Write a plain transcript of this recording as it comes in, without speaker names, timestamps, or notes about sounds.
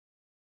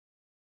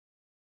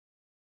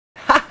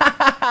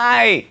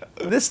Hi!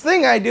 This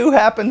thing I do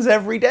happens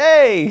every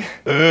day.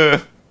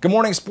 Good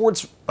morning,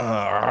 sports.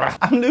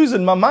 I'm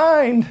losing my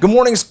mind. Good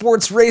morning,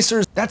 sports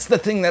racers. That's the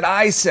thing that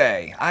I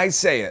say. I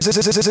say it.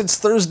 It's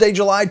Thursday,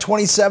 July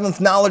 27th.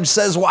 Knowledge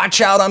says,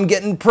 watch out, I'm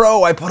getting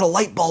pro. I put a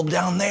light bulb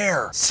down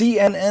there.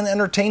 CNN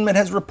Entertainment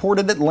has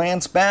reported that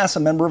Lance Bass, a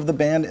member of the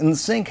band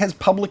NSYNC, has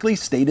publicly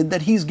stated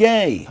that he's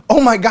gay. Oh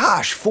my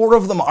gosh, 4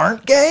 of them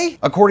aren't gay?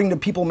 According to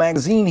People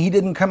magazine, he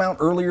didn't come out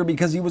earlier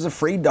because he was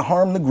afraid to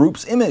harm the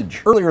group's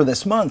image. Earlier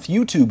this month,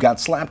 YouTube got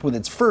slapped with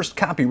its first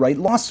copyright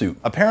lawsuit.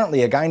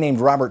 Apparently, a guy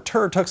named Robert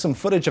Turr took some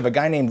footage of a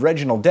guy named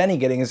Reginald Denny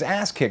getting his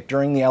ass kicked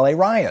during the LA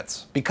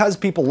riots. Because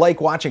people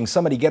like watching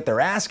somebody get their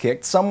ass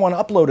kicked, someone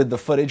uploaded the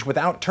footage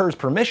without Turr's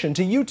permission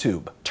to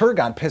YouTube. Turr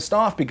got pissed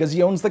off because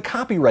he owns the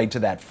copyright to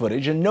that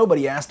footage and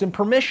nobody asked him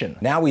permission.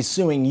 Now he's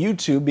suing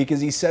YouTube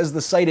because he says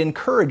the site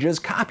encourages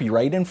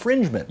copyright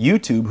infringement.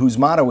 YouTube, whose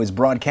motto is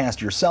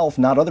broadcast yourself,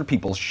 not other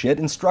people's shit,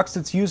 instructs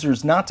its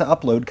users not to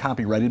upload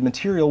copyrighted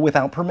material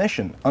without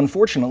permission.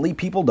 Unfortunately,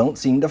 people don't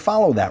seem to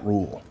follow that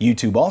rule.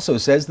 YouTube also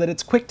says that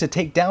it's quick to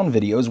take down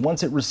videos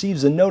once it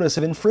receives a notice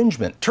of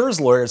infringement.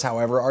 Turr's lawyers,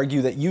 however,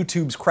 argue that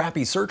YouTube's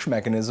crappy search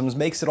mechanisms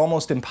makes it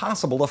almost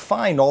impossible to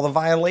find all the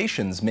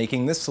violations,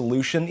 making this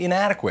solution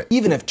inadequate.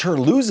 Even if Turr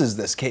loses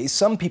this case,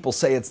 some people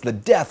say it's the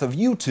death of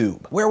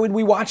YouTube. Where would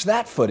we watch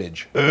that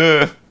footage?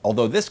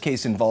 Although this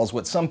case involves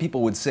what some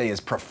people would say is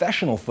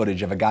professional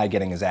footage of a guy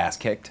getting his ass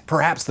kicked.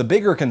 Perhaps the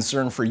bigger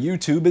concern for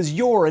YouTube is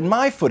your and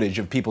my footage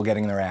of people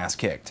getting their ass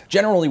kicked.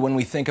 Generally, when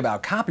we think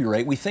about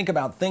copyright, we think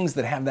about things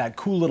that have that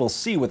cool little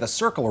C with a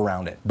circle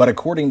around it. But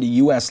according to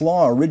US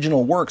law,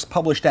 original works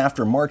published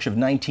after March of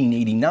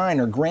 1989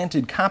 are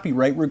granted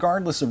copyright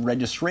regardless of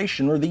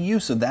registration or the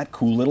use of that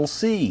cool little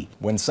C.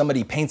 When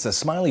somebody paints a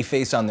smiley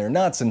face on their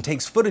nuts and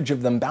takes footage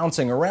of them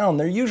bouncing around,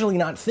 they're usually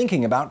not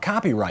thinking about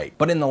copyright.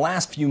 But in the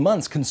last few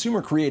months,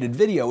 consumer-created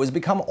video has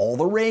become all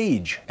the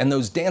rage, and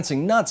those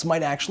dancing nuts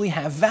might actually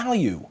have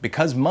value.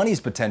 Because money's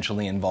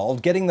potentially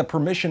involved, getting the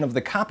permission of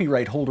the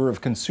copyright holder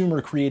of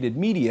consumer-created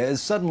media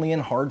is suddenly in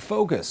hard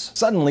focus.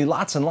 Suddenly,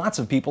 lots and lots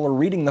of people are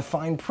reading the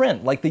fine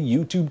print, like the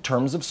YouTube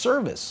Terms of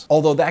Service.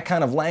 Although that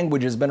kind of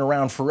language has been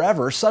around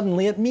forever,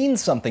 suddenly it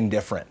means something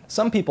different.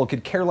 Some people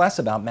could care less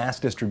about mass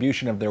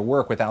distribution of their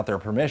work without their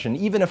permission,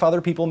 even if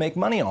other people make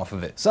money off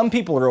of it. Some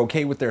people are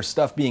okay with their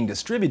stuff being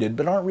distributed,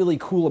 but aren't really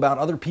cool about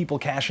other people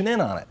cashing in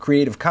on it.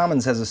 Creative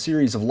Commons has a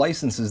series of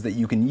licenses that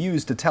you can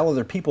use to tell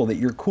other people that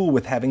you're cool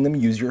with having them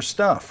use your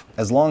stuff.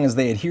 As long as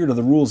they adhere to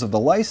the rules of the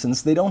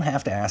license, they don't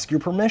have to ask your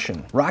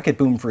permission. Rocket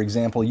Boom, for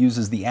example,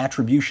 uses the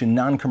Attribution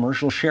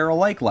Non-Commercial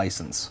Share-alike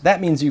license.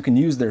 That means you can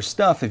use their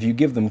stuff if you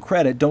give them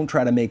credit, don't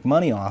try to make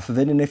money off of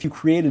it, and if you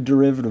create a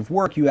derivative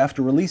work, you have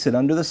to release it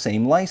under the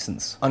same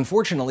license.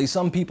 Unfortunately,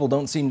 some people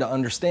don't seem to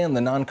understand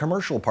the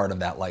non-commercial part of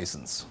that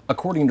license.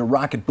 According to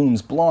Rocket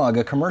Boom's blog,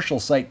 a commercial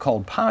site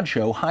called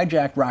Podshow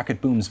hijacked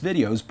Rocket Boom's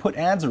videos, put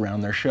ads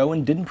around their show,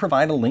 and didn't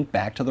provide a link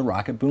back to the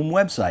Rocket Boom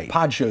website.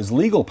 Podshow's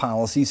legal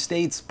policy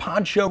states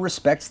Podshow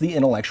respects the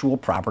intellectual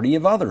property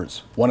of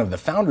others. One of the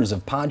founders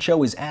of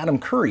Podshow is Adam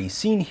Curry,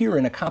 seen here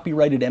in a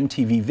copyrighted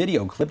MTV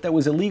video clip that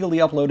was illegally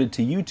uploaded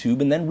to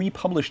YouTube and then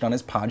republished on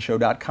his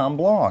podshow.com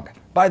blog.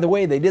 By the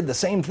way, they did the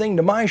same thing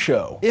to my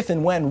show. If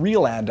and when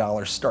real ad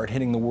dollars start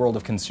hitting the world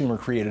of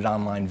consumer-created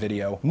online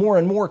video, more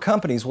and more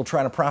companies will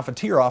try to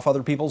profiteer off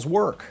other people's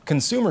work.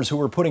 Consumers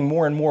who are putting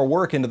more and more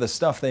work into the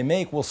stuff they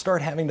make will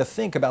start having to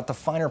think about the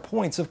finer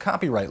points of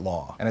copyright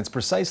law. And it's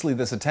precisely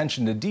this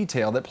attention to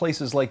detail that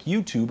places like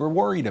YouTube are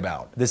worried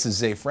about. This is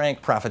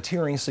Zefrank,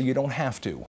 profiteering so you don't have to.